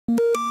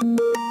Hi,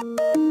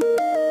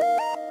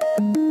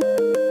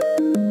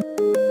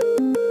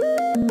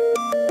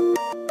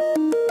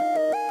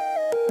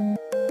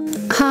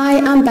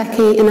 I'm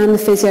Becky and I'm the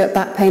physio at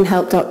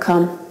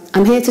Backpainhelp.com.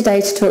 I'm here today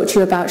to talk to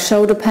you about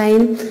shoulder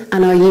pain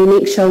and our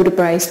unique shoulder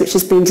brace, which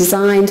has been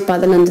designed by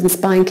the London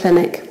Spine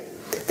Clinic.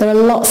 There are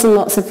lots and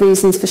lots of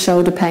reasons for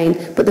shoulder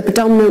pain, but the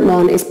predominant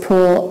one is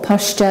poor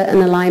posture and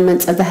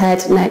alignment of the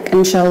head, neck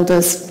and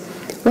shoulders.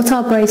 What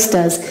our brace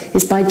does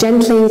is, by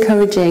gently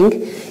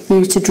encouraging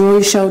you to draw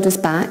your shoulders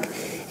back,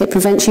 it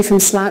prevents you from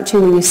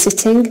slouching when you're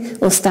sitting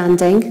or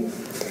standing.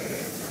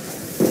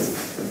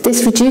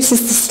 This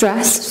reduces the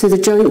stress through the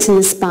joints in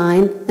the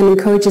spine and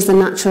encourages the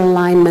natural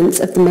alignment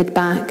of the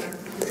mid-back.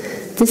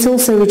 This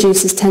also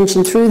reduces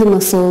tension through the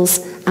muscles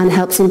and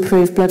helps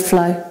improve blood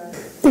flow.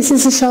 This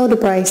is a shoulder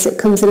brace. It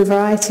comes in a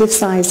variety of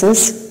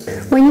sizes.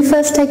 When you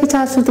first take it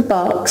out of the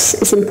box,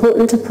 it's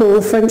important to pull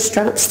the front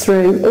straps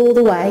through all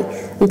the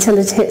way until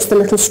it hits the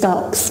little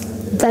stops.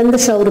 Then the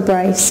shoulder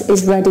brace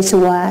is ready to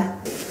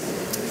wear.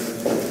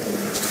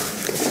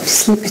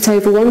 Slip it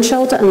over one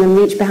shoulder and then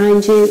reach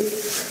behind you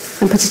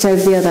and put it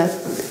over the other.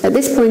 At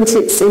this point,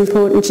 it's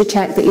important to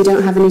check that you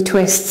don't have any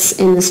twists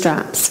in the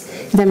straps.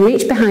 Then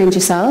reach behind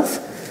yourself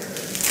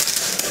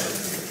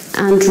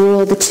and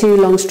draw the two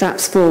long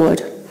straps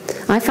forward.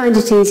 I find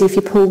it easy if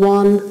you pull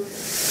one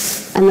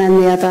and then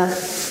the other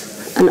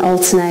and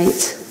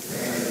alternate.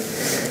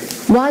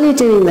 While you're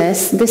doing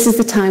this is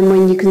the time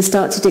when you can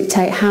start to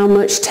dictate how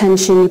much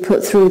tension you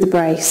put through the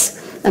brace,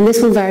 and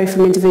this will vary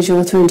from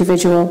individual to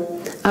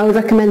individual. I would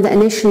recommend that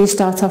initially you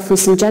start off with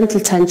some gentle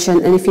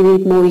tension, and if you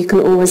need more you can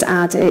always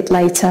add it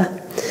later.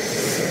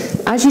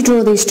 As you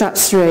draw these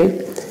straps through,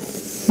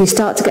 you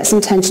start to get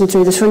some tension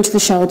through the front of the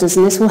shoulders,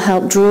 and this will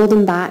help draw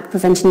them back,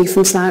 preventing you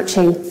from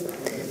slouching.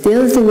 The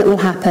other thing that will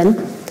happen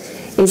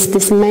is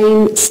this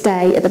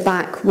mainstay at the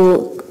back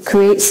will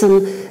create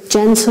some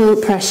gentle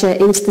pressure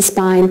into the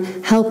spine,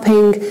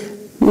 helping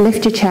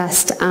lift your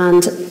chest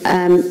and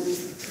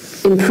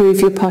improve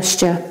your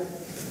posture.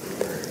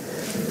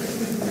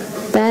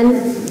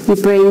 Then you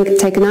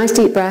take a nice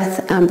deep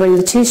breath and bring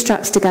the two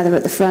straps together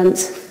at the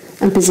front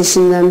and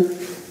position them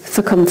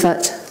for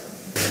comfort.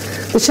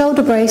 The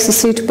shoulder brace is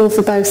suitable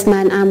for both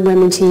men and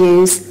women to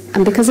use,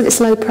 and because of its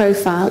low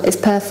profile, it's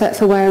perfect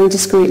for wearing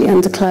discreetly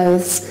under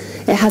clothes.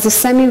 It has a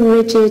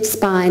semi-rigid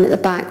spine at the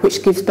back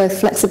which gives both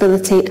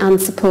flexibility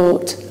and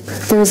support.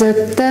 There is a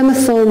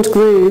thermoformed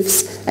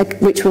grooves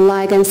which will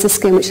lie against the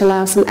skin, which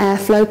allow some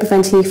airflow,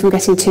 preventing you from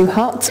getting too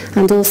hot,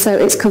 and also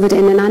it's covered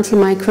in an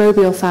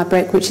antimicrobial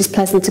fabric which is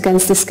pleasant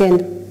against the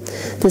skin.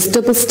 There's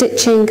double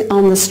stitching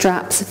on the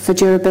straps for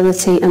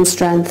durability and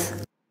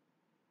strength.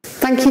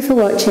 Thank you for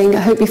watching. I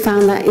hope you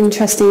found that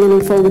interesting and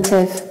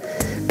informative.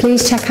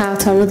 Please check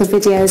out our other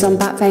videos on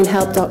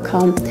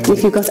backpainhelp.com, and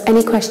if you've got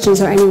any questions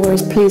or any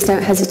worries, please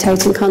don't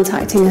hesitate in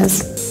contacting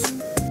us.